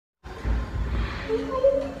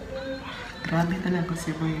Grabe talaga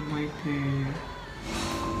si Maymay.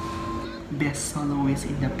 Best soloist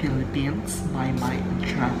in the Philippines, Maymay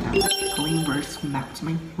Entrata. Going verse back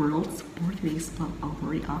to my world, support today's vlog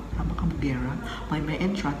over at AMAKABOGERA, Maymay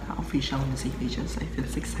Entrata official music videos. I feel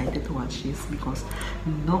excited to watch this because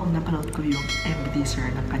nung napanood ko yung MV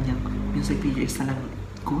teaser ng kanyang music video is talagang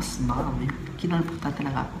goosebumps. Kinalbutan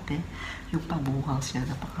talaga ako, te. Yung pag-vocals niya,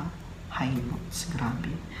 napaka high notes,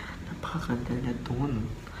 grabe. Napakaganda niya dun.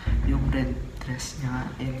 Yung red dress niya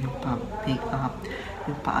and yung pa-makeup,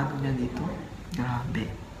 yung paano niya dito, grabe.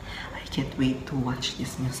 I can't wait to watch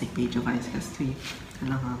this music video, guys, kasi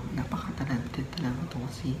talagang napaka-talented talaga ito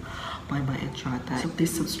si Maymay Entrata. So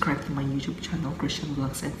please subscribe to my YouTube channel, Christian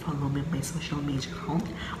Vlogs, and follow me on my social media account,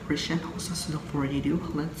 Christian Houses. Look for video.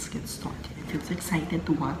 Let's get started. I feel so excited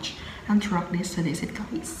to watch and track this today's it,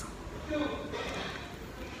 guys.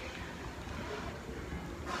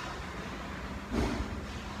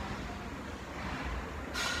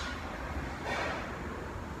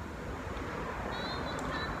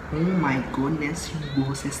 Oh my goodness, yung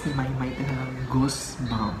boses ni Maymay talagang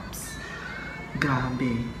goosebumps.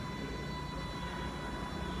 Grabe.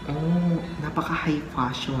 Oh, napaka-high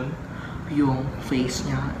fashion yung face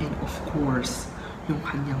niya, and of course, yung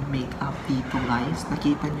kanyang makeup dito, guys.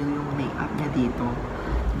 Nakita niyo yung makeup niya dito.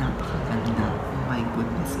 Napakaganda. Oh my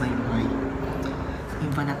goodness, Maymay.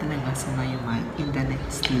 Iba na talaga si Maymay. In the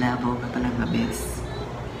next level na talaga, best.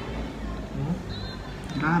 Oh,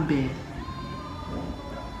 grabe.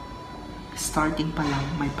 Starting pa lang,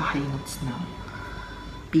 may pa-high notes na.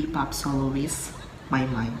 P-pop soloist,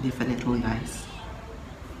 Maymay, definitely, guys.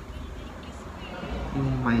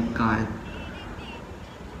 Oh my God.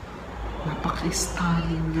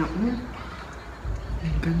 Napaka-stunning niya. Oh,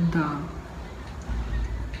 ang ganda.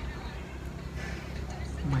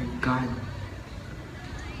 Oh my God.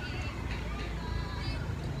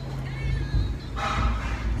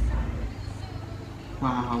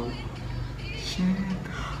 Wow. Shit.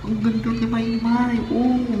 Ang ganda ni Maymay.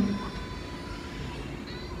 Oh.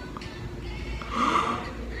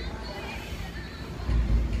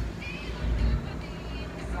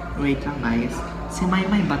 Wait lang, guys. Si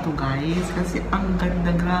Maymay ba to, guys? Kasi ang ganda.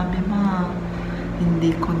 Grabe, ma.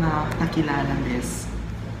 Hindi ko na nakilala this.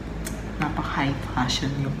 Napaka-high fashion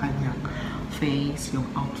yung kanyang face, yung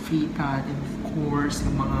outfit, and of course,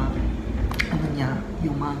 yung mga ano niya,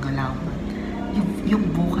 yung mga galawan. Yung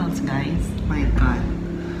vocals, guys. My God.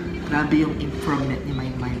 Grabe yung improvement ni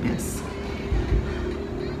Maymay, best.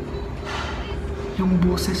 Yung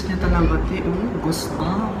boses niya talaga, te. Oh,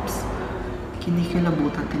 goosebumps.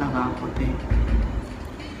 Kinikilabutan talaga ako, te.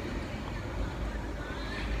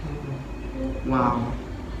 Wow.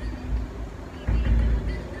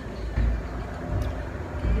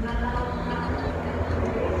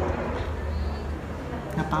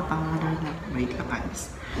 Napapanganga na. Wait lang,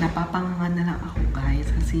 guys. Napapanganga na lang ako, guys,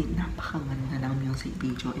 kasi napakaganda ng music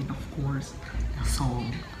video and of course, the song.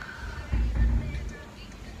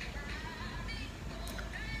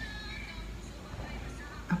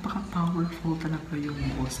 Napaka-powerful talaga yung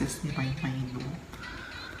boses ni Maymay, no?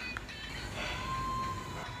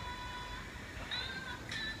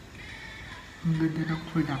 Ang ganda ng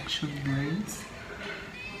production, guys.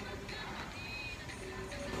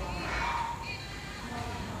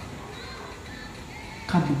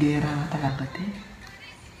 Kabogera na talaga, te.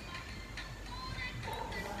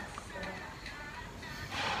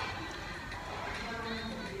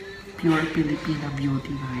 Pure Filipina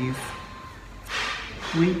beauty, guys.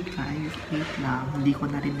 Wait, guys. Wait lang. Hindi ko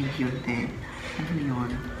narinig yun, te. Ano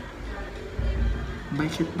yun?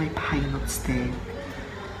 Bakit may high notes, te?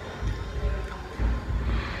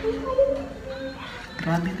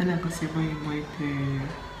 Grabe talaga si Maymay, te.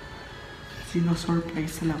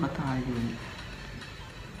 Sino-surprise talaga tayo.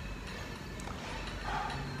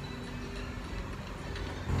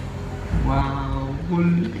 Wow!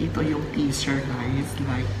 Ito yung teaser, guys.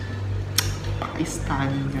 Like,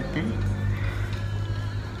 paka-stunning natin.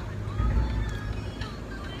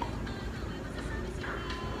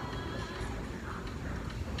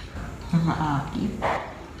 Mga akit.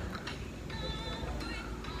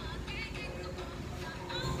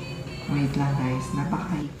 Wait lang, guys.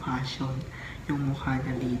 Napaka-high fashion yung mukha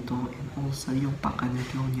niya dito, and also yung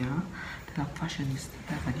pagkanito niya. Talagang fashionista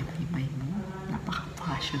talaga ni Maymay mo.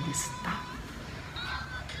 Napaka-fashionista.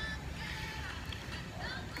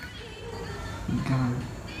 God.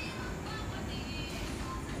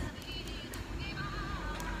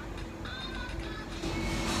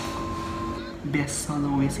 Best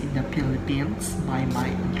soloist in the Philippines,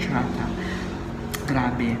 Maymay Entrata.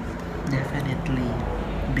 Grabe. Definitely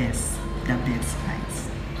best. The best, guys.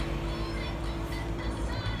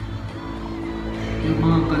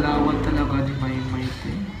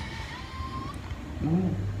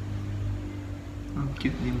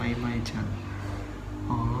 Cute ni Maymay dyan.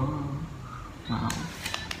 Oh, wow.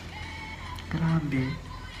 Grabe.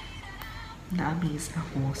 Na-amaze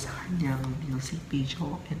ako sa kanyang music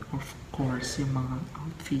video and of course yung mga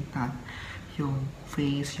outfitan, yung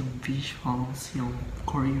face, yung visuals, yung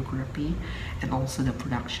choreography, and also the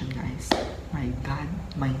production, guys. My God,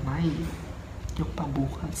 Maymay. Yung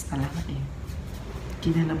pabukals talaga eh.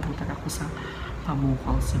 Kinalabutan ako sa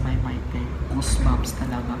pabukals si Maymay eh. Goosebumps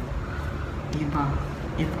talaga.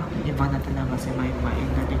 Iba na talaga si Maymay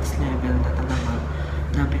in the next level na talaga.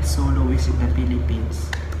 The best soloist in the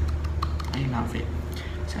Philippines. I love it.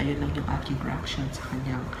 So, ayun lang yung aking reaction sa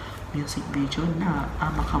kanyang music video na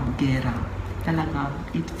AMAKABOGERA. Talagang,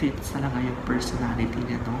 it fits talaga yung personality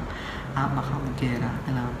niya, no? AMAKABOGERA,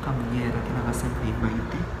 talagang kabogera talaga sa Maymay.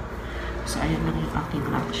 So, ayun lang yung aking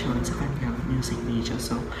reaction sa kanyang music video.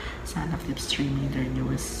 So, sana keep streaming her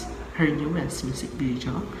newest music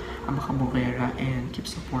video, AMAKABOGERA, and keep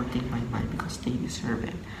supporting Maymay because they deserve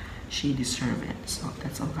it. She deserves it. So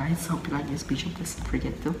that's all, guys. Hope you like this video. Please don't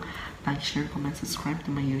forget to like, share, comment, subscribe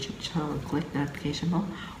to my YouTube channel, and click the notification bell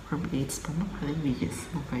for updates from my videos.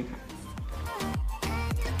 Bye guys.